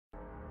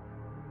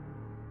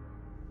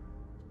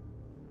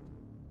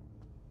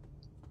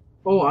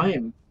Oh, I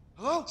am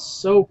Hello?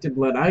 soaked in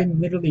blood. I'm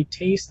literally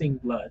tasting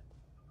blood.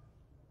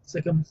 It's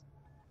like I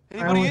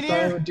Anybody only in thought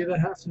I here? would do that.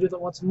 Have to do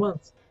that once a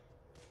month.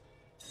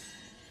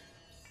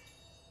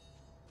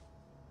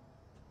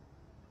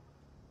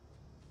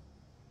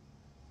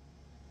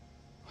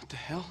 What the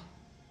hell?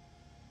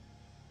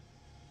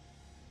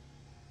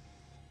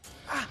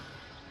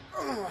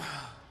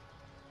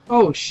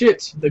 Oh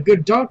shit! The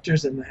good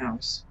doctor's in the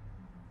house.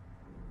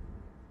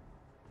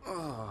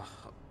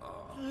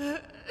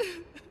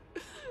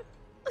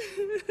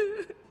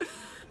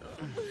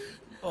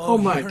 Oh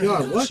my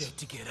god! in What? shape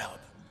to get up.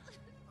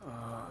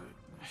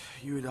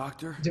 You a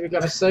doctor? Do we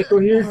got a psycho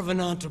here? More of an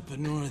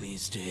entrepreneur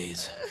these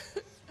days.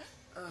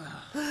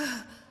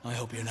 I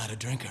hope you're not a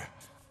drinker.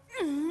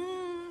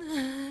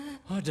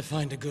 Hard to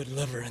find a good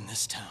liver in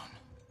this town.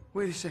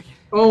 Wait a second.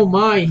 Oh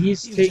my!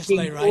 He's You taking just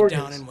lay right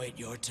organs. down and wait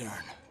your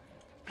turn.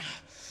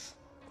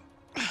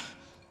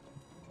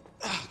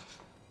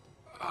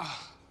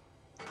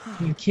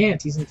 You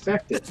can't. He's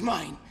infected. It's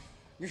mine.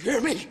 You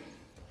hear me?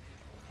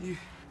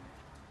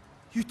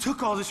 You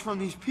took all this from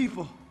these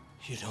people.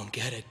 You don't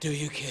get it, do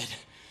you, kid?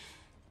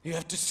 You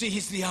have to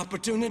seize the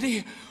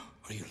opportunity,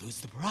 or you lose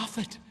the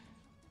profit.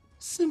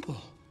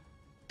 Simple.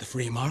 The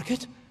free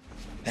market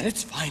at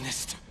its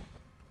finest.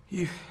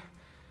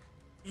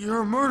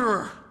 You're a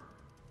murderer.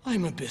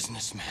 I'm a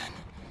businessman.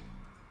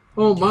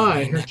 Oh my!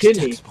 My Her next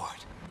kidney.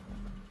 export.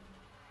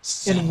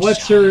 And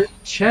what's her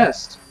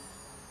chest?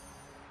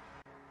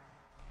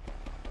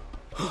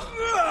 Let's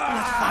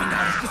find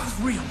out if this is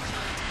real.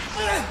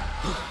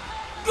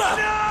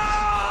 No!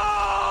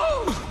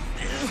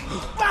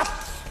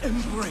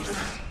 Embrace.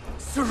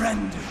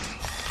 Surrender.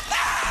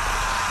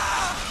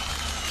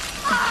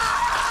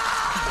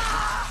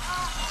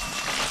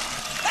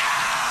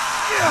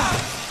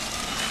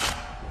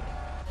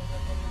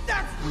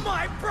 That's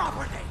my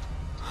property.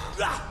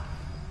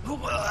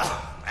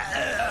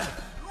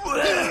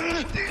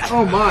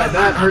 Oh my!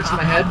 That hurts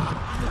my head.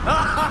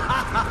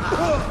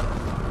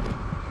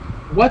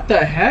 What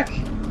the heck?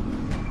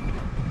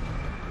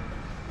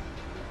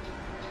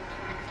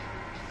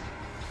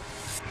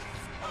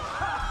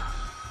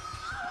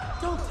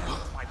 Don't tell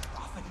my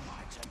profit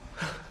margin.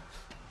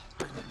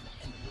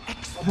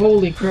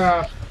 Holy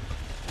crap!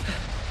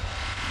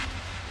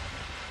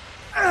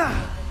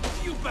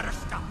 You better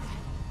stop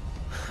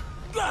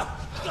that.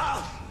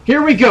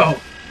 Here we go!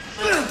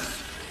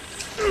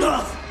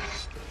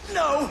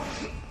 No,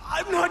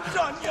 I'm not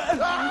done yet.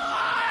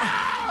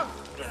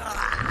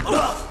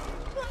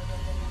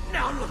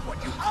 Now look what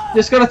you.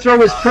 Just gotta throw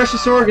his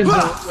precious organs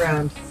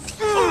around.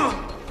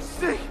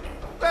 Sick,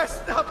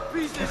 messed up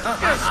piece of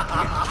shit.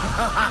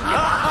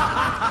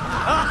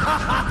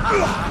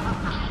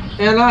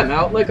 And I'm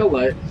out like a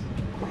light.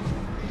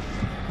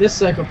 This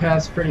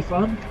psychopath's pretty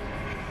fun.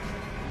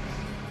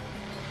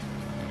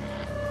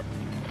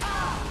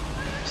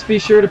 Just be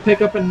sure to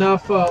pick up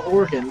enough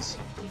organs.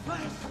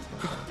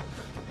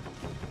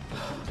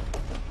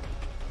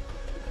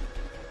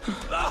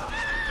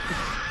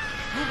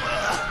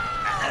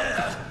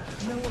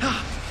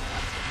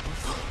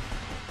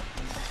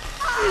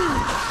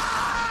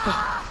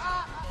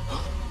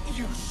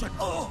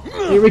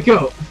 Here we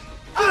go.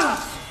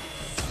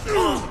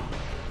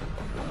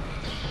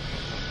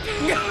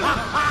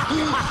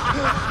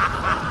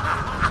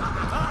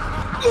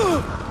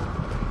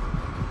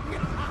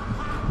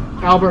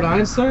 Albert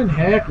Einstein?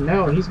 Heck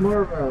no, he's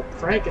more of a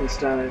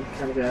Frankenstein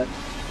kind of guy.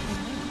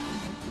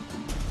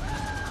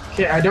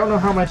 Okay, I don't know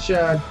how much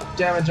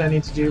damage I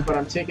need to do, but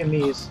I'm taking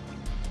these.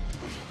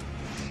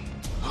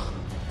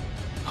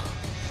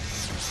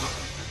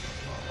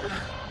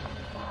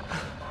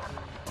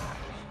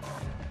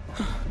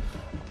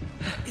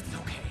 It's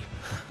okay.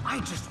 I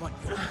just want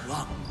your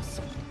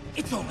lungs.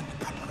 It's all in the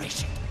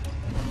preparation.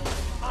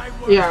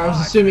 Yeah, I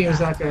was assuming it was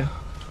that guy.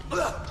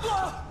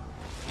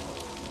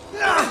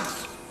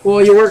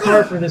 Well, you worked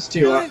hard for this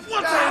too.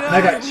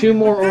 I got 2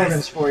 more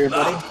organs for you,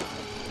 buddy. I'm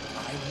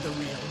the real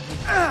me.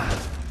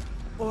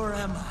 Or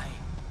am I?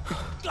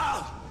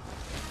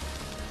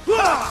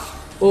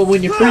 Well,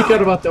 when you freak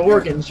out about the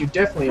organs, you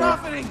definitely are.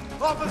 Profiting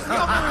off of suffering.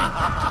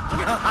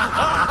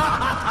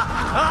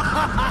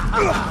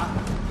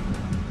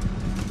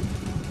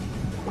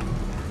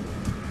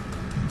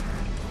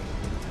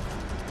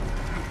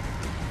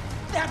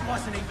 That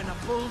wasn't even a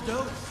full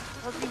dose.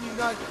 How can you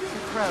not give a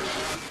crap?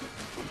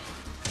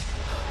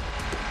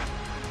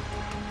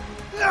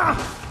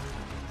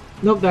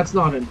 Nope, that's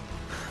not him.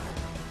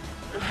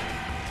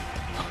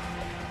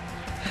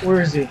 Where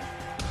is he?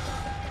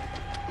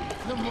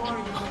 The more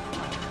you do,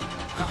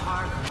 the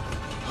harder.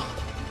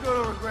 You're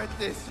gonna regret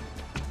this.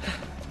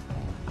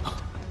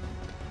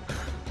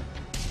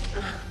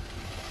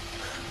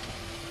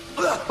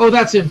 Oh,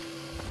 that's him.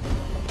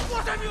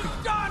 What have you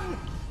done?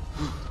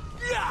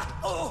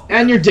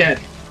 And you're dead.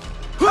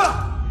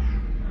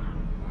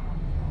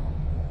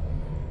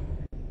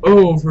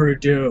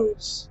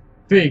 Overdose.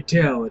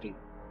 Fatality.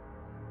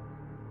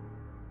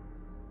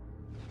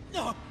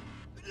 No,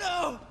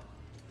 no.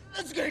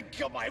 That's gonna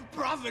kill my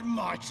profit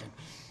margin.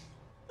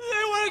 They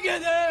want to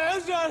get their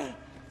hands on it,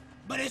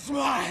 but it's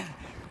mine.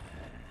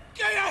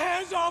 Get your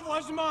hands off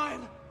what's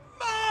mine.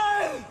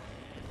 Mine!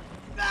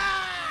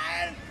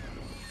 Mine!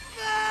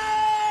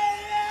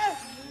 Mine!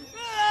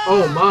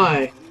 Oh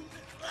my.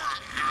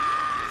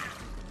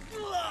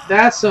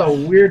 That's a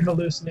weird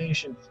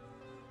hallucination.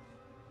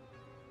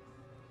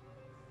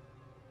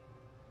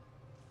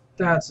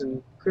 That's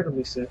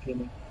incredibly sick,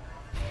 isn't it?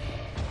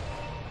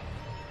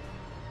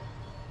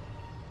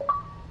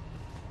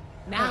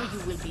 Now you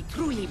will be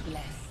truly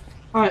blessed.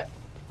 Hi.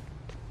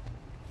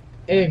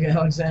 Hey,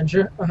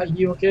 Alexandra.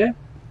 You okay?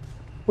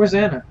 Where's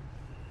Anna?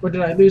 Or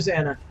did I lose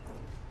Anna?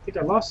 I think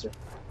I lost her.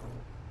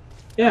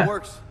 Yeah. It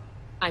works.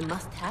 I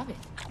must have it.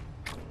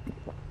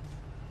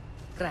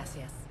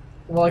 Gracias.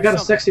 Well, I got a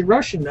sexy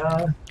Russian.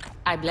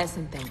 I bless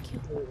and thank you.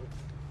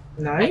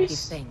 I give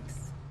Nice.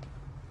 thanks.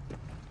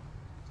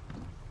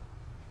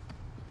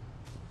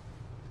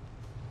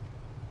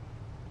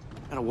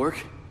 That'll work.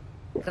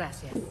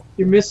 Gracias.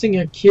 You're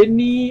missing a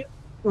kidney.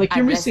 Like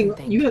you're I bless missing. and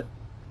thank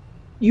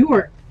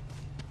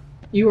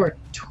You are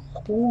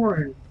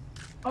torn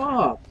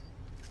up.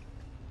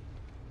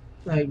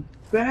 Like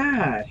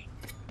bad.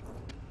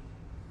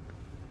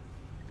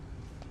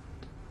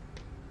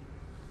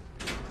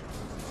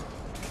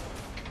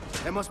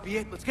 That must be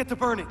it. Let's get to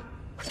burning.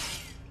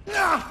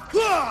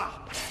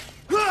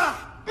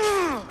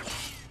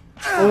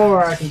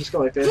 Or I can just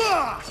go like this.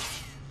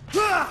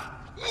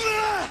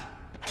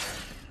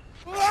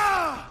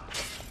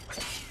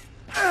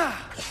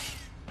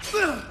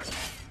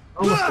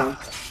 Almost done.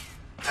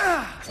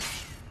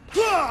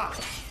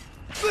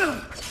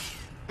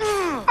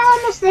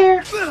 Almost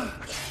there.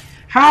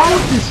 How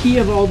does he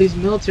have all these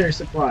military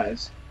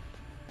supplies?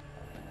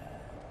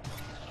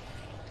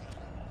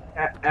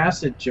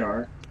 Acid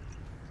jar.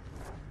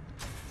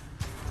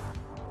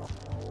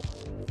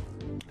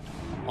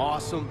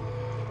 Awesome.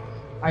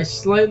 I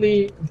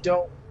slightly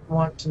don't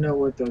want to know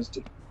what those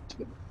do.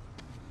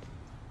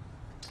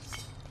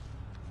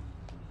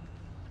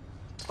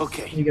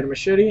 Okay. You get a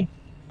machete.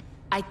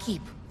 I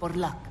keep for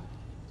luck.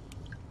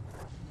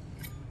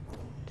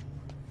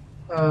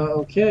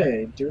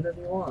 Okay. Do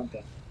whatever you want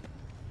then.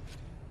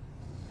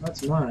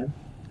 That's mine.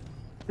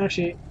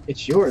 Actually,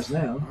 it's yours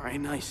now. All right,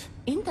 nice.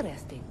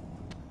 Interesting.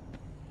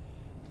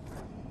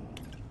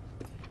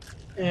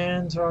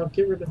 And I'll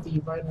get rid of the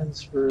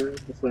vitamins for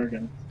the flare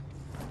gun.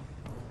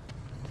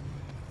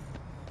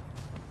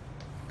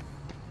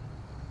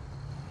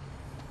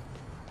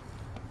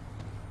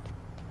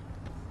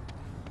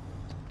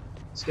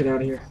 Let's get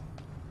out of here.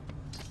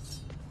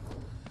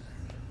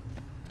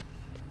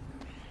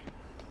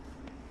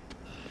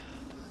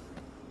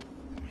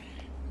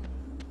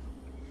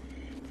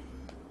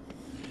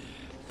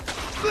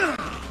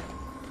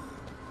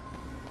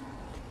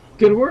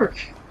 Good work.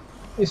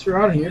 At least we're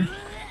out of here.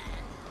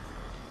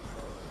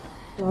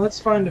 Well, let's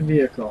find a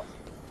vehicle.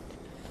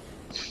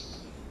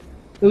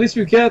 At least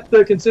we get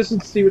the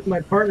consistency with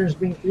my partners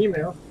being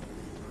female.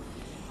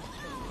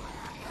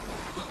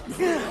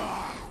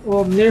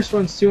 Well, the nearest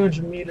one's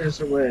 200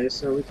 meters away,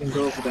 so we can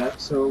go for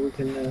that. So we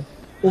can,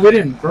 well, we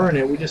didn't burn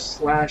it, we just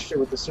slashed it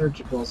with the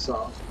surgical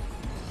saw.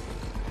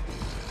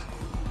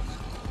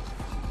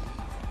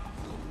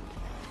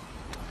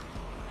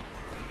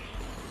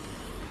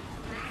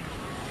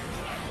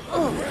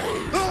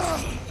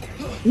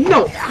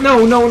 No!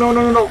 No, no, no, no,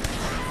 no, no!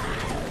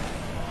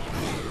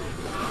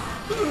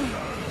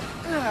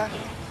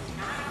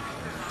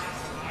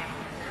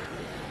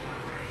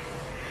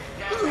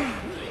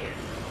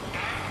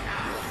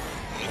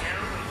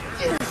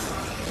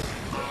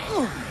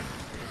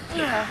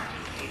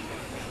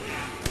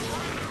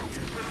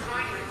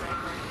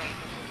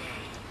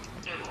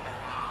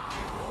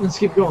 Let's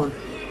keep going.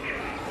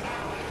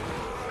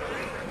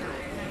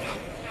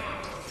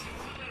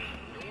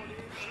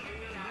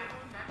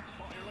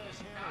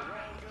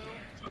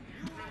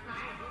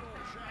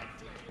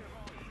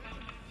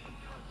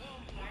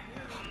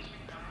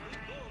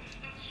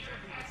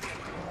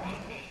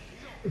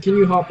 Can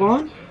you hop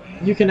on?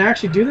 You can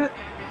actually do that?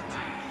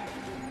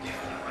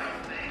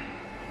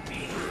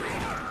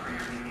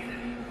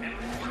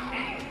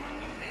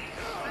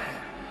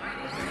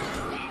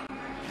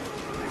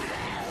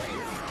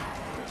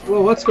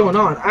 Whoa, what's going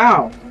on?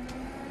 Ow!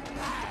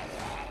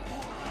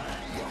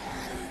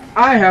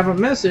 I have a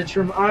message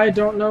from I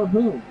don't know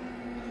whom.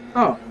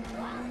 Oh,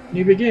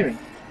 Newbie Gaming.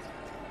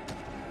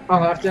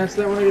 I'll have to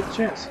answer that when I get the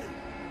chance. What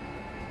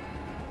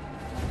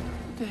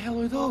the hell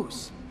are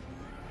those?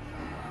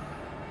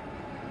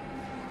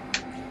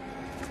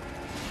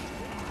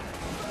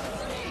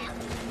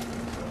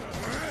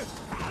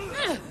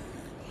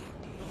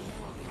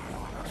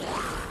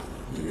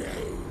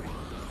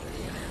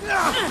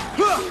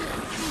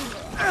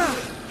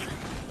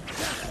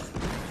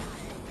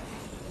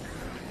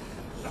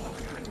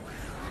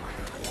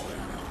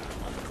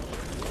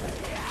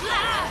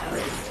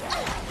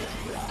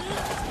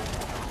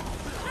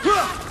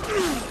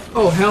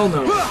 Oh, hell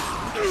no.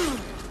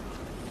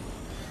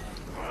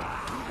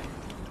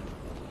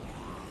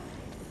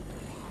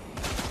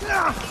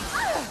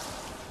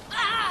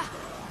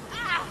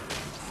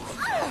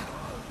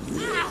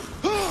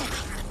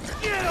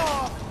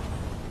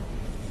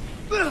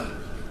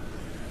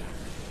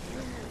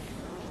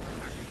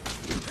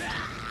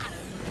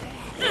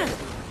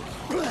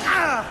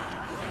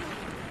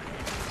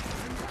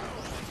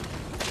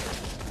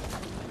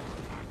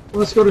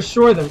 Let's go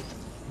destroy them.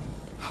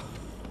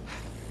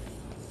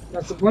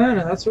 That's the plan,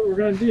 and that's what we're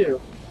gonna do.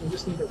 We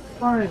just need to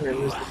find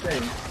them, is the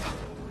thing.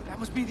 That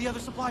must be the other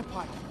supply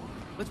pile.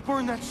 Let's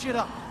burn that shit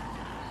up.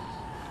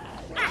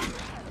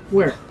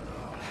 Where?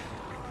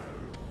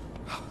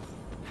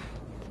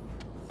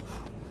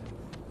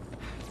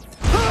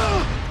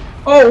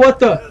 Oh, what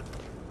the?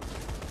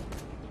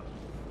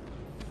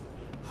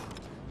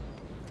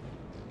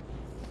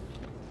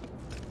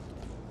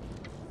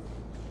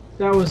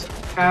 That was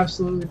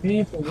absolutely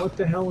painful. What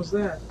the hell was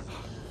that?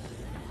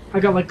 I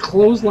got like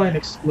clothesline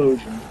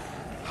explosion.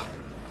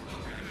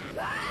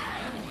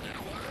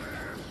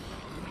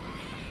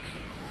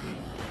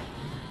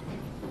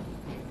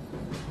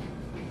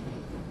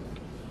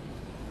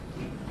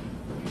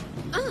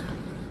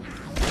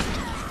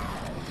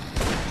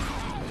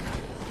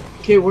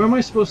 Okay, where am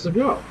I supposed to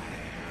go?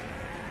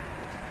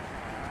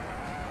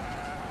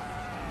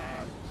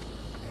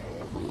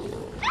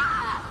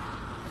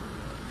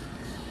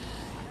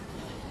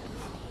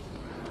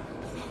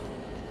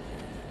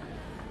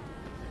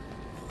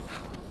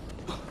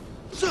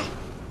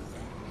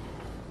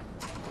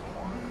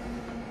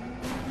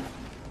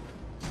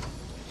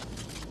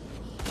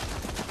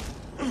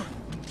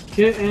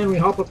 Okay, and we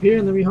hop up here,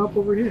 and then we hop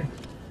over here.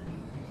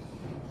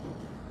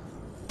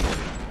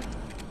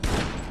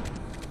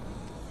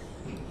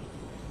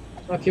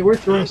 Okay, we're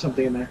throwing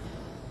something in there.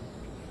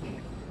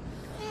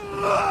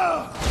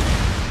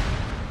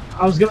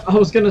 I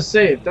was gonna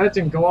say, if that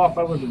didn't go off,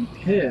 I would have been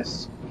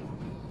pissed.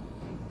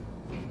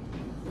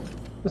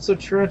 What's so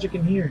tragic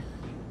in here?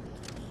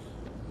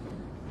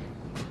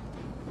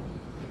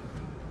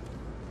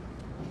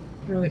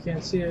 I really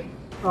can't see it.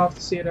 I'll have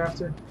to see it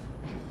after.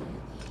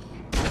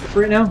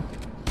 For right now.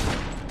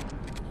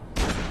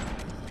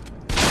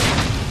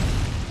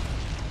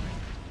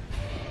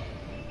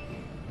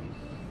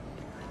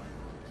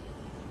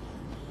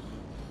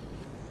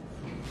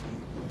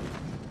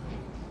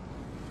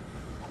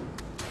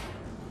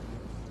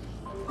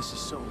 This is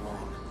so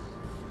long.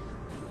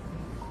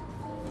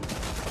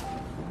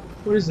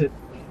 What is it?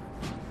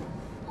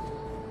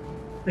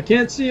 I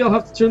can't see. I'll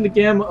have to turn the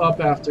gamma up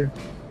after.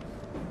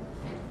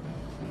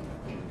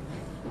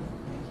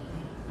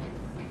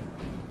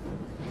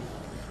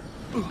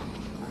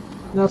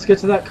 Now let's get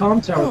to that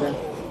comm tower then.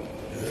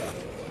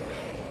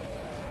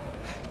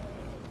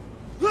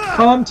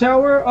 Comm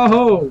tower?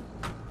 Oh!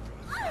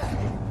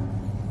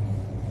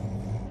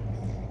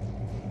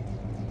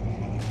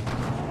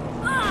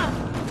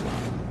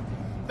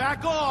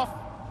 Back off!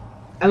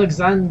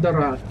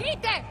 Alexandra.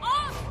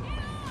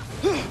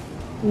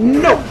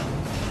 No!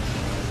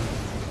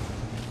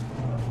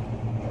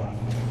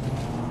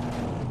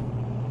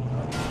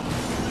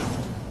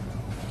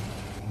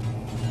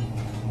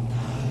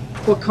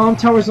 Well, comm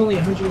tower's only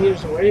 100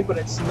 meters away, but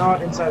it's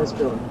not inside this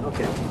building.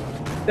 Okay.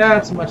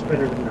 That's much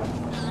better to know.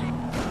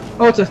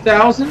 Oh, it's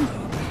 1,000?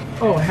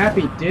 Oh,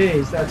 happy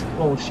days. That's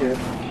bullshit.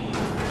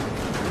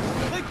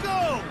 Let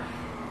go!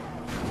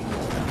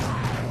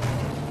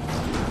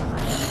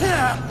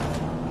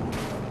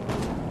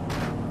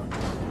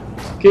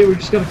 Okay, we're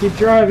just gonna keep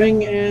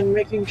driving and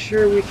making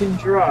sure we can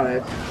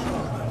drive.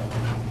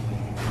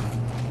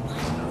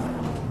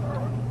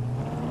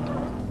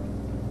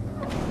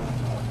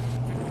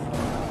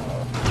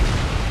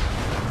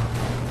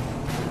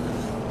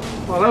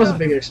 Well, that was a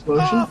big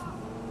explosion.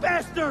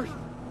 Bastard!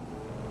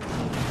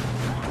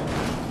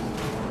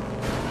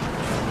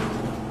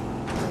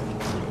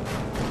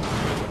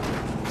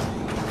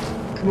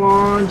 Come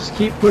on, just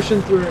keep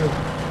pushing through.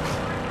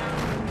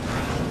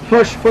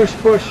 Push, push,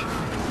 push.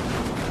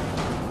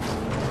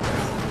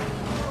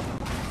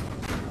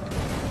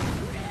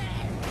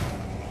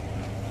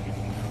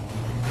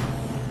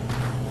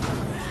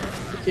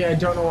 Okay, I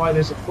don't know why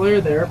there's a flare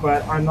there,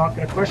 but I'm not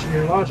going to question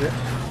your logic.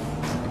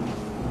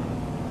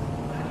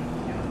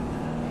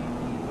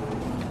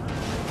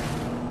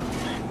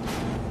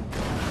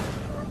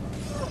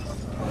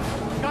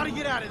 Gotta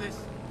get out of this.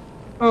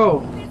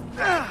 Oh.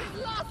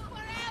 Lost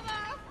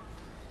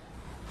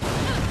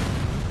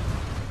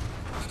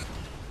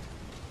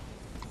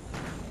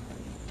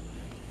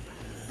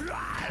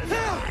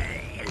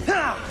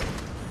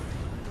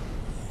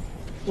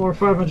forever.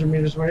 500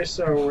 meters away,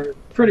 so we're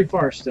pretty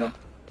far still.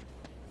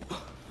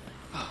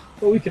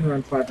 But we can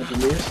run 500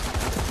 meters.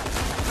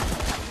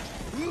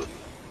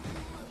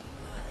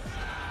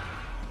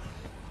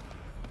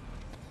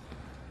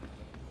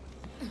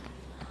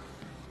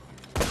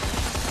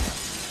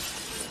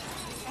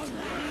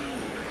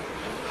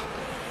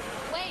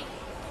 Wait.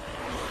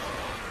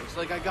 Looks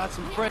like I got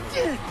some friends.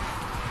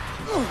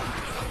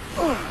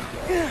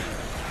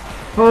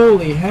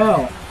 Holy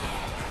hell.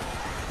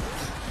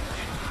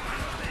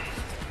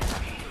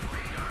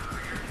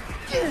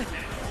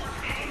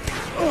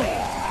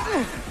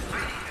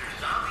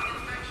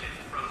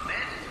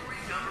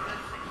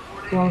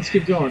 Come on, let's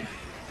keep going.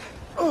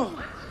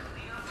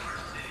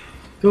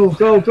 Go,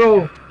 go,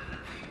 go!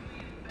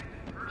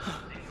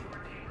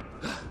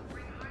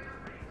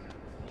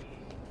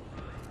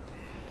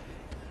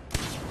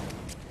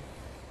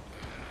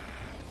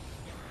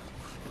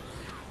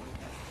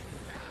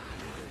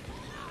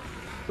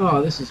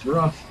 Oh, this is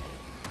rough.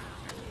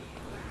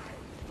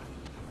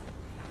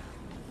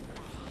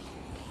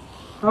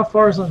 How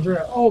far is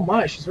Andrea? Oh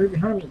my, she's right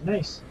behind me.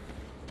 Nice.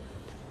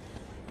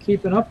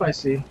 Keeping up, I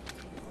see.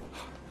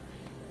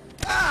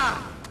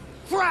 Ah!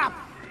 Crap!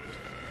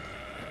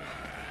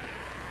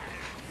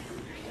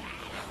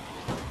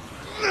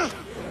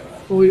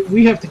 Well,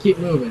 we have to keep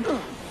moving.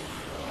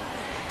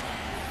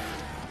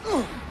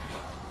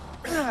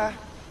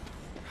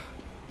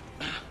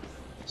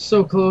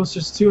 So close,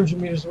 just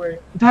 200 meters away.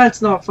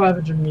 That's not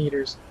 500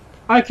 meters.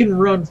 I can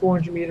run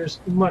 400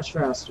 meters much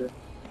faster.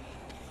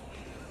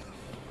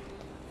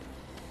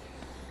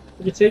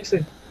 It takes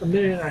like a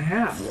minute and a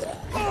half.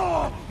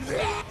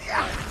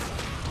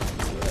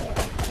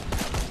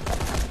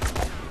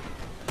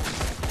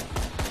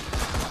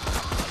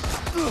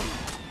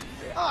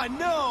 Oh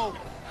no!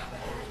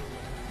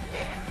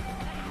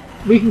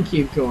 We can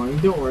keep going,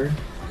 don't worry.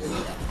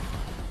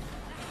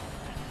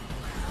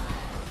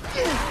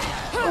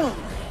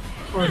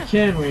 Or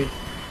can we?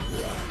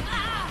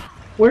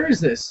 Where is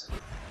this?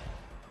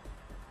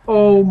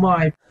 Oh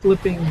my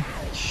flipping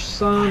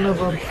son of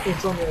a...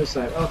 It's on the other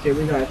side. Okay,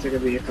 we gotta take a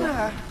vehicle.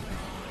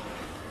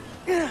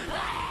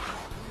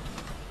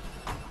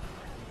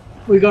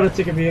 We gotta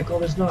take a vehicle,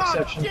 there's no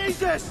exception. Oh,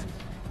 Jesus!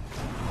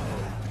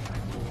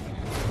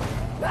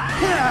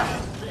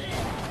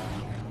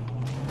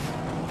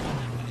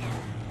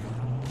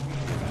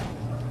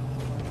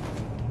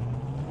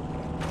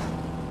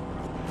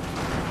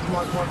 Come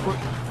on, come on, come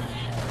on.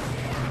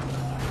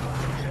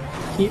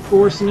 Keep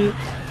forcing it.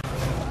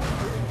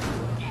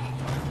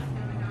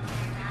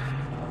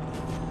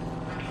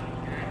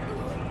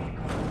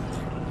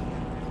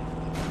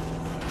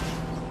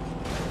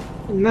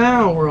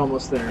 Now we're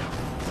almost there.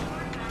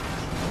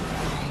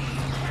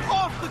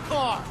 Off the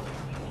car!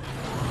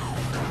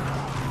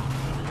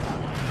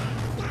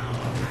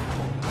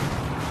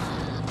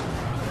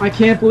 I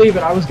can't believe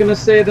it. I was gonna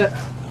say that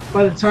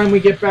by the time we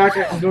get back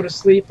I can go to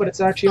sleep, but it's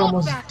actually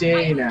almost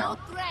day now.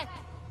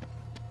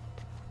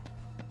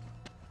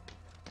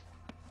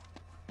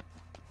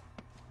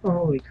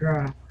 Holy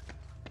crap.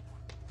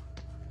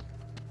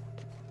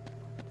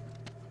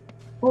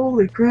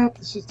 Holy crap,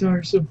 this is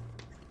tiresome.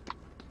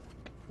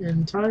 An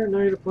entire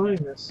night of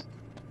playing this.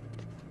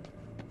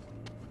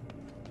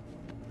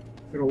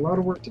 Got a lot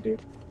of work to do.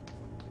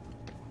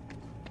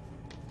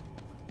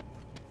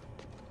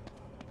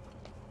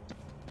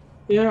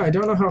 Yeah, I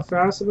don't know how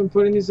fast I've been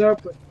putting these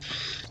up, but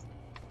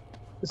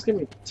it's gonna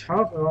be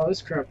tough with all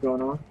this crap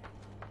going on.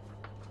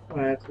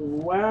 Like,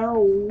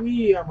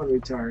 wowee, I'm gonna be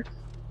tired.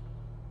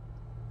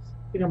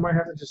 I think I might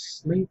have to just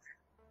sleep.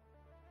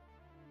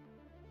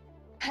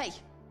 Hey,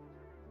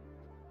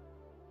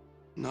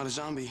 Not a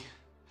zombie,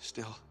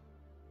 still.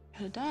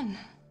 well done.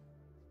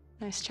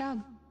 Nice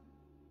job.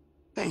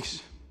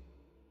 Thanks.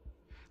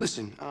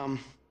 Listen,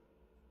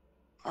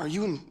 are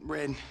you in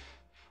Red?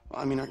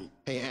 I mean, are you...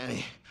 Hey,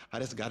 Annie, I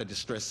just got a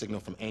distress signal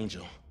from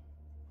Angel.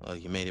 Oh,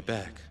 you made it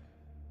back.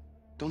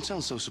 Don't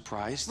sound so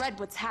surprised. Red,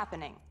 what's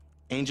happening?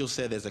 Angel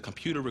said there's a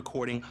computer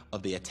recording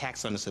of the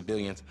attacks on the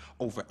civilians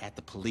over at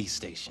the police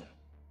station.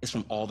 It's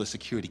from all the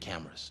security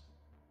cameras.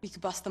 We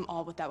could bust them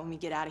all with that when we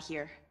get out of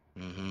here.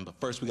 But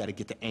first we gotta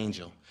get to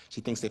Angel. She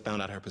thinks they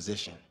found out her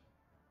position.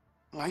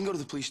 Well, I can go to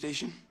the police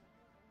station.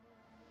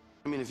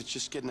 I mean, if it's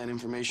just getting that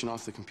information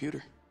off the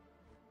computer.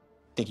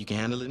 Think you can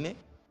handle it, Nick?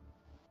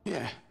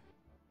 Yeah.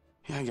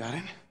 Yeah, I got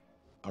it.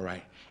 All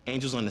right.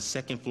 Angel's on the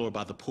second floor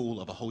by the pool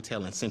of a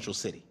hotel in Central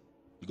City.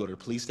 You go to the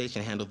police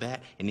station, handle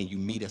that, and then you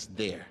meet us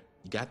there.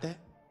 You got that?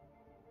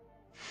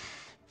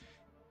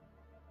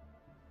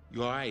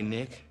 You all right,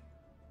 Nick?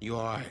 You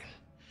all right?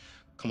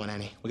 Come on,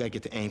 Annie. We gotta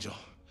get to Angel.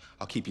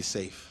 I'll keep you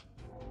safe.